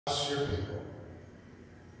Bless your people.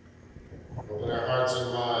 Open our hearts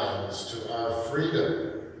and minds to our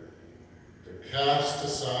freedom to cast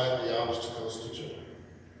aside the obstacles to joy.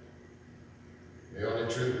 May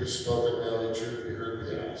only truth be spoken, may only truth be heard,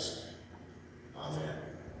 we ask. Amen.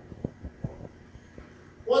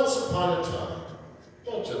 Once upon a time,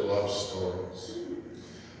 don't you love stories?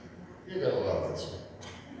 You're going to love this one.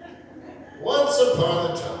 Once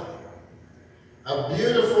upon a time, a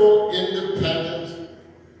beautiful, independent,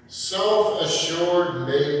 self-assured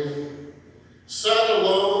maiden sat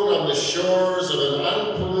alone on the shores of an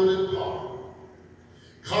unpolluted pond,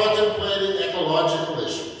 contemplating ecological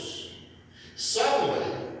issues. Suddenly,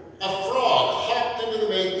 a frog hopped into the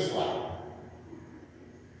maiden's lap.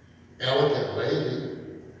 Elegant lady,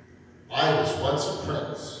 I was once a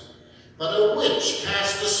prince, but a witch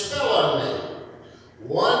cast a spell on me.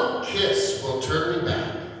 One kiss will turn me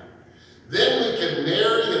back. Then we can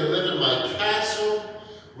marry and live in my castle,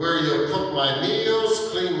 where you'll cook my meals,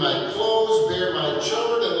 clean my clothes, bear my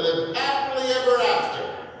children, and live happily ever after.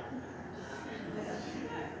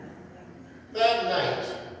 That night,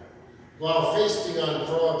 while feasting on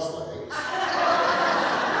frog's legs,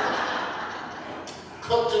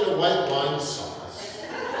 cooked in a white wine sauce,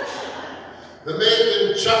 the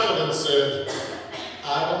maiden chuckled and said,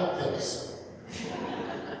 I don't think so.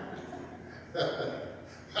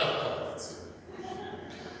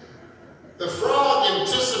 The frog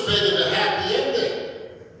anticipated a happy ending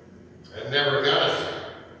and never got it,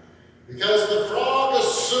 because the frog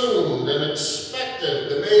assumed and expected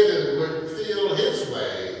the maiden would feel his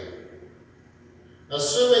way.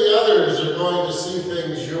 Assuming others are going to see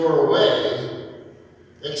things your way,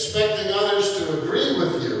 expecting others to agree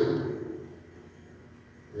with you,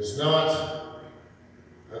 is not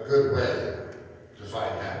a good way to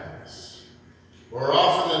find happiness. More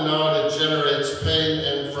often than not, it generates pain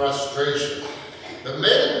and frustration. The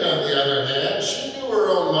maiden, on the other hand, she knew her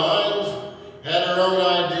own mind, had her own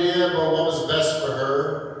idea about what was best for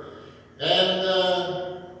her, and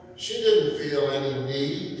she didn't feel any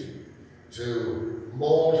need to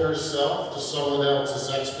mold herself to someone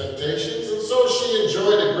else's expectations, and so she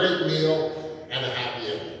enjoyed a great meal and a happy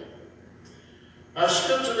ending. Our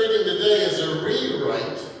scripture reading today is a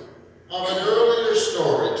rewrite of an earlier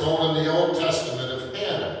story told in the Old Testament of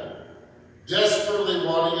Hannah, desperately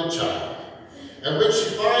wanting a child. And when she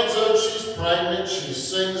finds out she's pregnant, she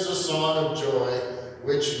sings a song of joy,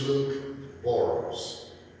 which Luke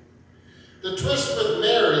borrows. The twist with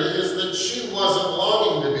Mary is that she wasn't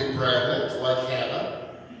longing to be pregnant like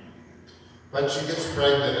Hannah, but she gets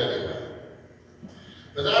pregnant anyway.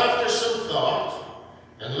 But after some thought,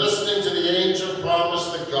 and listening to the angel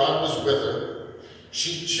promise that God was with her,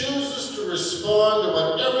 she chooses to respond to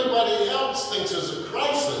what everybody else thinks is a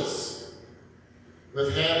crisis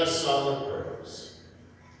with Hannah's song of praise.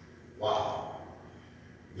 Wow.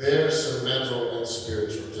 There's some mental and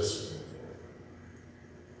spiritual discipline for her.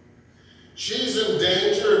 She's in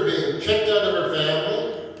danger of being kicked out of her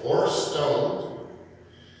family or stoned.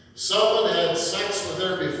 Someone had sex with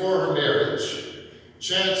her before her marriage.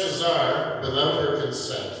 Chances are, without her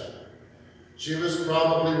consent, she was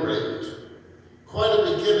probably raped. Quite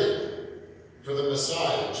a beginning for the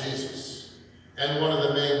Messiah, Jesus, and one of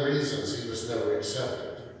the main reasons he was never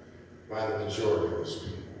accepted by the majority of his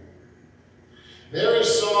people.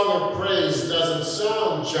 Mary's song of praise doesn't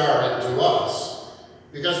sound jarring to us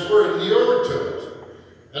because we're inured to it,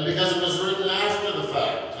 and because it was written after the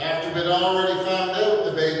fact, after we'd already found out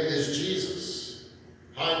the baby is Jesus.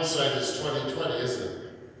 Hindsight is 20/20, isn't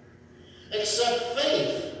it? Except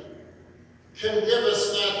faith can give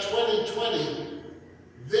us that 20/20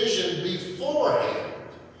 vision beforehand.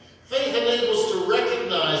 Faith enables to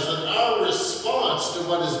recognize that our response to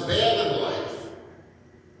what is bad in life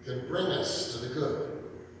can bring us to the good.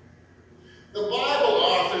 The Bible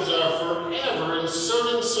authors are forever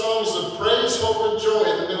inserting songs of praise, hope, and joy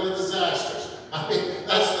in the middle of disasters. I mean,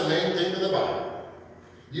 that's the main thing in the Bible.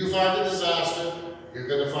 You find a disaster, you're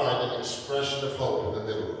going to find an expression of hope in the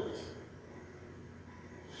middle of it.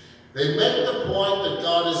 They make the point that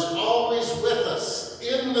God is always with us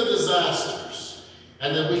in the disasters,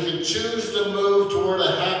 and that we can choose to move toward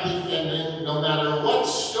a happy ending no matter what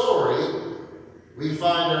story we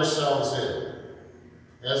find ourselves in.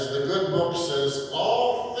 As the good book says,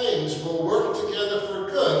 all things will work together for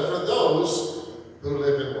good for those who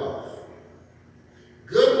live in love.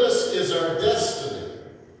 Goodness is our destiny,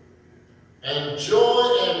 and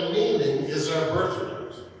joy and meaning is our birthright.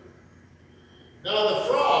 Now, the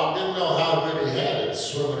frog didn't know how good he had it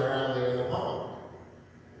swimming around there in the pond.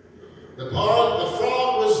 The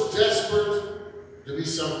frog was desperate to be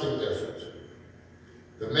something different.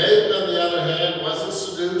 The maiden, on the other hand, wasn't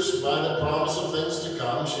seduced enthused by the promise of things to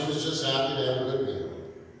come. She was just happy to have a good meal.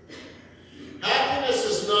 Happiness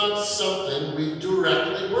is not something we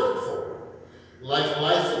directly work for. Like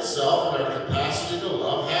life itself and our capacity to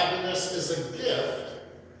love, happiness is a gift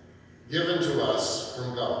given to us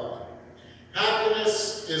from God.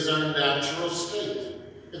 Happiness is our natural state.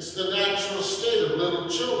 It's the natural state of little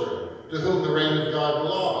children to whom the reign of God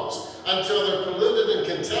belongs, until they're polluted and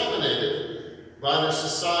contaminated by their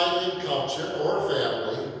society and culture or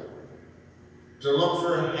family to look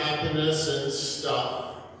for happiness in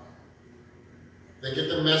stuff. They get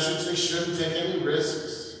the message they shouldn't take any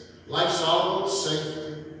risks. Life's all about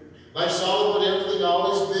safety. Life's all about everything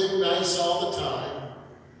always being nice all the time.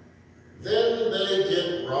 Then they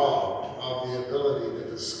get robbed of the ability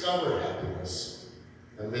to discover happiness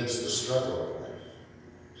amidst the struggle of life.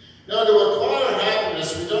 Now, to acquire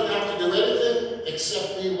happiness, we don't have to do anything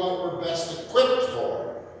except be what we're best equipped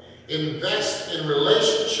for. Invest in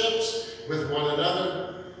relationships with one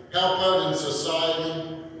another, help out in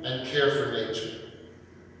society, and care for nature.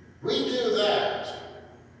 We do that,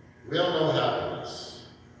 we'll know happiness.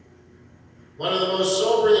 One of the most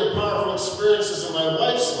sobering and powerful experiences of my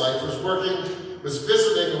wife's life was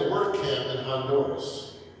visiting a work camp in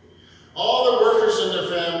Honduras. All the workers and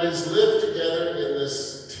their families lived together in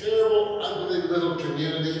this terrible, ugly little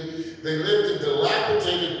community. They lived in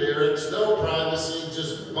dilapidated barracks, no privacy,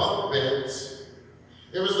 just bunk beds.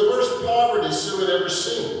 It was the worst poverty Sue had ever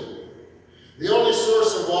seen. The only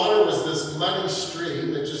source of water was this muddy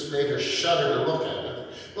stream that just made her shudder to look at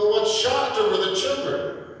it. But what shocked her were the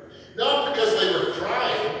children. Not because they were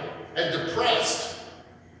crying and depressed,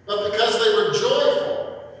 but because they were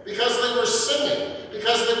joyful, because they were singing,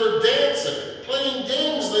 because they were dancing, playing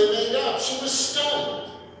games they made up. She was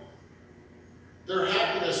stunned. Their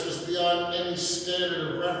happiness was beyond any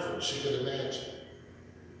standard of reference she could imagine.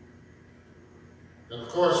 And of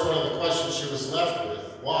course, one of the questions she was left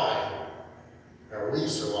with, why are we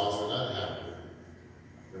so often unhappy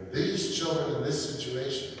when these children in this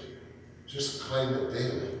situation just claim it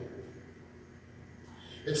daily?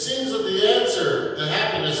 It seems that the answer to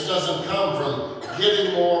happiness doesn't come from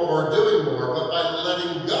getting more or doing more, but by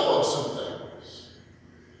letting go of some things.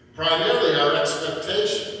 Primarily our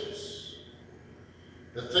expectations.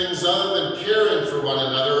 That things other than caring for one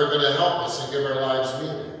another are going to help us and give our lives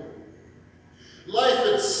meaning. Life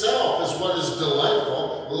itself is what is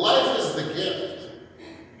delightful. Life is the gift.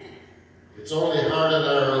 It's only hard in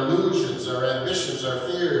our illusions, our ambitions, our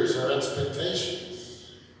fears, our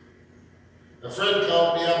expectations. A friend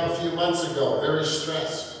called me up a few months ago, very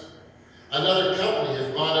stressed. Another company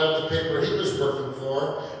had bought out the paper he was working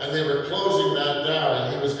for, and they were closing that down,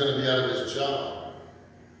 and he was going to be out of his job.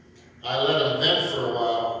 I let him vent for a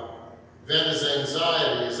while, vent his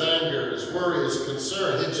anxiety, his anger, his worry, his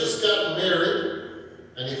concern. He'd just gotten married,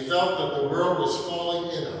 and he felt that the world was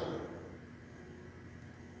falling in on him.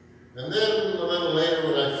 And then, a little later,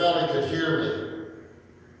 when I felt he could hear me,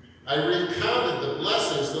 I recounted the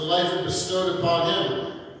blessings that life had bestowed upon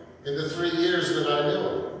him in the 3 years that I knew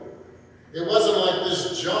him. It wasn't like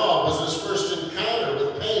this job was his first encounter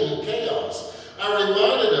with pain and chaos. I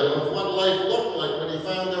reminded him of what life looked like when he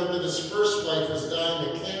found out that his first wife was dying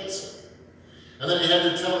of cancer, and then he had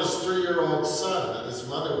to tell his 3-year-old son that his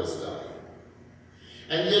mother was dying.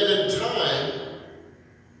 And yet in time,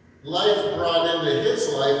 life brought into his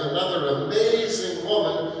life another amazing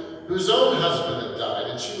woman whose own husband had died,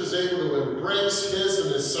 and she was able to embrace his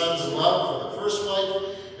and his son's love for the first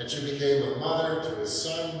wife, and she became a mother to his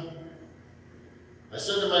son. I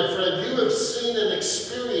said to my friend, you have seen and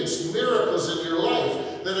experienced miracles in your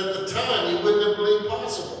life that at the time you wouldn't have believed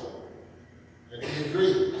possible. And he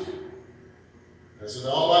agreed. I said,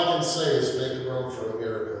 all I can say is make room for a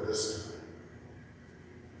miracle this time.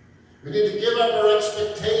 We need to give up our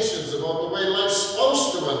expectations about the way life's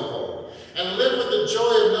supposed to unfold and live with the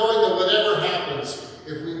joy of knowing that whatever happens,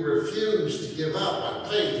 if we refuse to give up on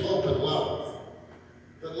faith, hope, and love,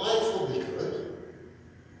 that life will be good.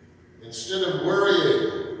 Instead of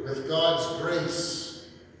worrying with God's grace,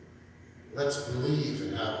 let's believe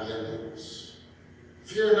in happy endings.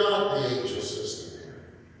 Fear not, the angel says to Mary.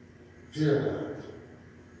 Fear not.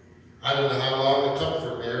 I don't know how long it took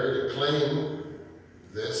for Mary to claim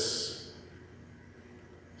this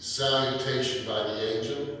salutation by the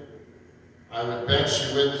angel. I would bet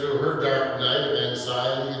she went through her dark night of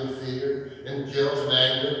anxiety and fear and guilt and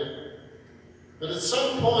anger. But at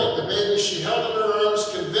some point, the baby she held in her arms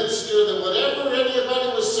convinced her that whatever anybody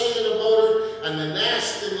was saying about her and the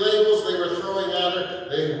nasty labels they were throwing at her,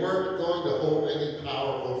 they weren't going to hold any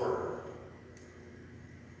power over her.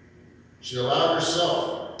 She allowed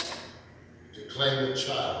herself to claim the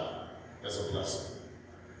child as a blessing.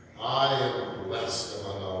 I am blessed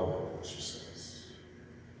among all women, she says.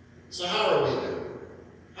 So how are we doing?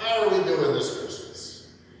 How are we doing this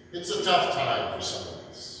Christmas? It's a tough time for some of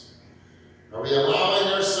us. Are we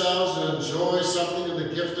allowing ourselves to enjoy something of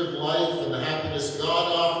the gift of life and the happiness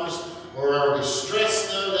God offers, or are we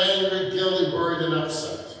stressed out, angry, guilty, worried, and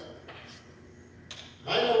upset?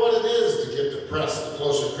 I know what it is to get depressed the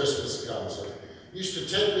closer Christmas comes. It used to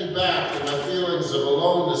take me back to my feelings of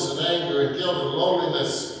aloneness and anger and guilt and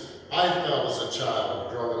loneliness I felt as a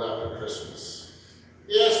child growing up at Christmas.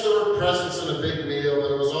 Yes, there were presents and a big meal,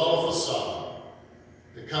 but it was all a facade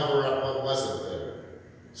to cover up what wasn't there.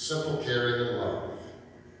 Simple caring and love.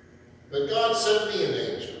 But God sent me an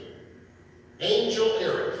angel. Angel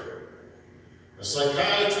Eric. A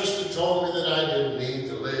psychiatrist had told me that I didn't need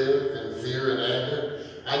to live in fear and anger.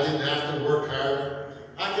 I didn't have to work hard.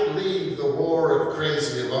 I could leave the war of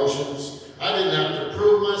crazy emotions. I didn't have to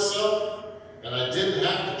prove myself. And I didn't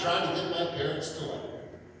have to try to get my parents to like me.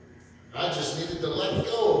 I just needed to let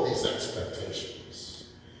go of these expectations.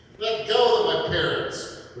 Let go that my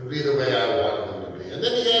parents would be the way I wanted them to be. And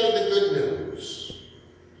then he added the good news.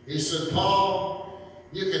 He said, Paul,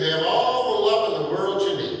 you can have all the love in the world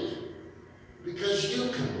you need because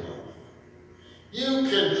you can love. You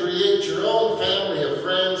can create your own family of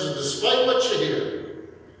friends, and despite what you hear,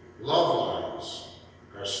 love lines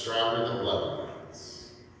are stronger than blood lines.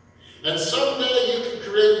 And someday you can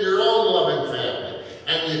create your own loving family,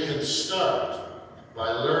 and you can start by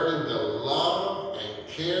learning to love and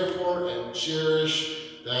care for and cherish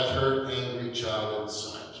that hurt, angry child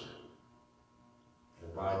inside you.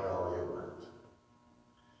 And by golly, it worked.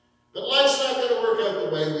 But life's not going to work out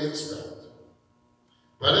the way we expect.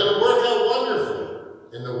 But it'll work out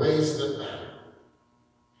wonderfully in the ways that matter.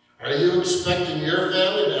 Are you expecting your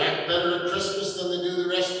family to act better at Christmas than they do the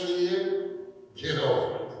rest of the year? Get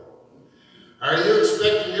over it. Are you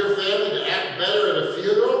expecting your family to act better at a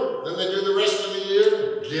funeral than they do the rest of the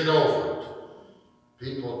year? Get over it.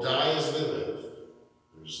 People die as they live.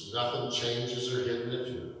 There's nothing changes or hidden at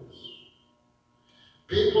funerals.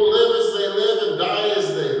 People live as they live and die as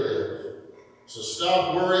they live. So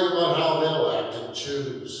stop worrying about how they'll act and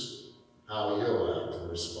choose how you'll act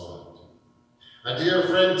and respond. A dear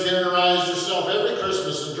friend terrorized herself every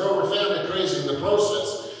Christmas and drove her family crazy in the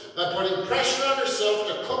process by putting pressure on herself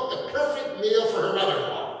to cook the perfect meal for her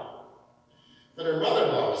mother-in-law. But her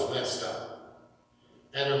mother-in-law was messed up.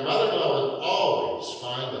 And her mother-in-law would always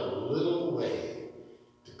find a little way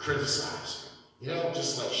to criticize her. You know,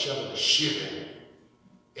 just like shoving a shiv in her.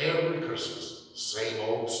 Every Christmas, same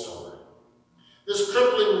old story. This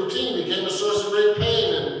crippling routine became a source of great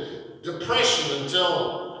pain and depression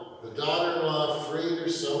until the daughter-in-law freed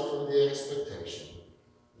herself from the expectation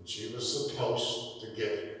that she was supposed to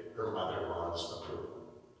get her mother-in-law's approval.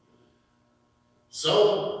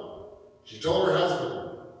 So, she told her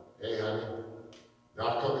husband, hey honey,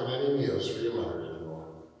 not cooking any meals for your mother anymore.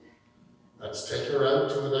 Let's take her out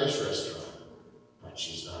to a nice restaurant, but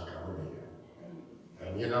she's not coming here.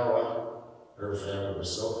 And you know what? Her family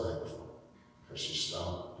was so thankful because she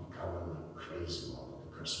stopped becoming a crazy woman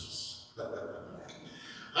at Christmas.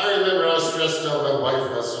 I remember I was stressed out my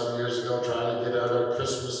wife was some years ago trying to get out our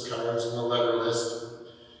Christmas cards and the letter list.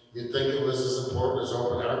 You'd think it was as important as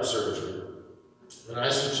open heart surgery. And I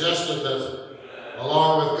suggested that,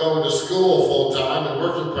 along with going to school full-time and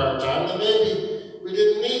working part-time, that maybe we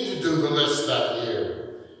didn't need to do the list that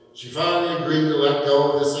year. She finally agreed to let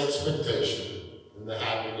go of this expectation, and the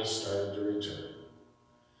happiness started to return.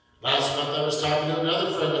 Last month I was talking to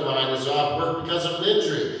another friend of mine who's off work because of an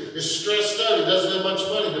injury. He's stressed out, he doesn't have much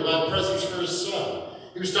money to buy presents for his son.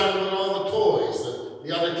 He was talking about all the toys that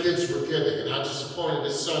the other kids were getting and how disappointed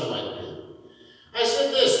his son might be. I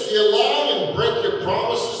said this, do you lie and break your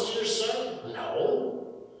promises to your son? No.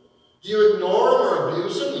 Do you ignore him or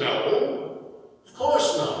abuse him? No. Of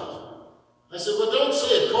course not. I said, well, don't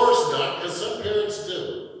say of course not, because some parents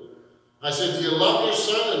do. I said, do you love your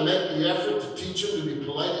son and make the effort to teach him to be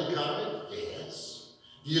polite and kind? Yes.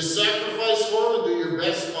 Do you sacrifice for him and do your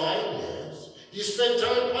best by him? Yes. Do you spend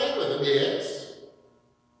time playing with him? Yes.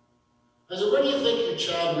 I said, what do you think your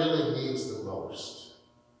child really needs the most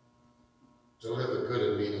to live a good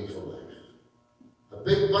and meaningful life? A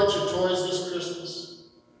big bunch of toys this Christmas?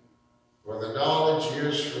 Or the knowledge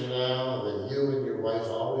years from now that you and your wife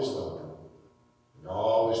always loved him and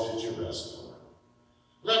always did your best for him?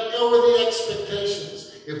 Let go of the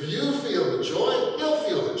expectations. If you feel the joy, he'll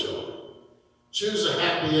feel the joy. Choose a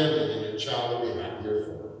happy ending and your child will be happier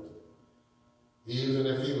for it. Even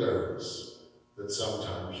if he learns that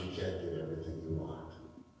sometimes you can't get everything you want.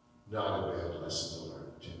 Not a bad lesson to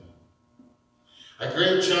learn, too. A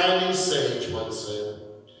great Chinese sage once said,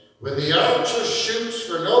 When the archer shoots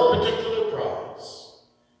for no particular prize,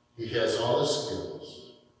 he has all his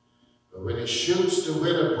skills. But when he shoots to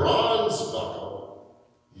win a bronze buckle,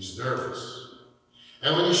 he's nervous.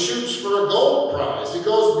 And when he shoots for a gold prize, he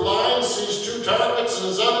goes blind, sees two targets, and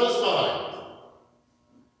is out of his mind.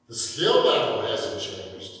 The skill level hasn't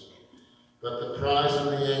changed, but the prize and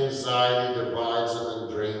the anxiety divides him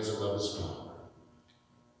and drains him of his power.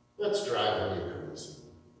 What's driving you crazy?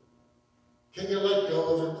 Can you let go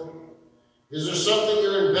of it? Is there something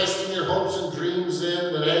you're investing your hopes and dreams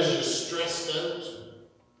in that has you stressed out?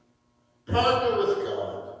 Partner with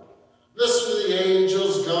God. Listen to the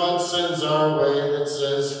angels God sends our way that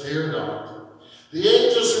says, fear not. The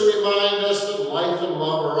angels who remind us that life and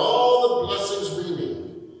love are all the blessings we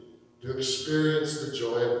need to experience the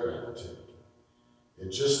joy of gratitude. It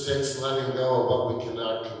just takes letting go of what we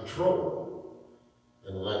cannot control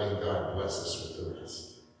and letting God bless us with the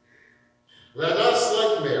rest. Let us,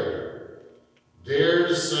 like Mary, dare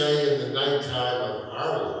to say in the nighttime of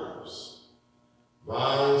our lives,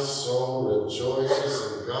 my soul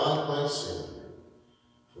rejoices in God my Savior,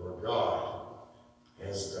 for God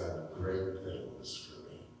has done great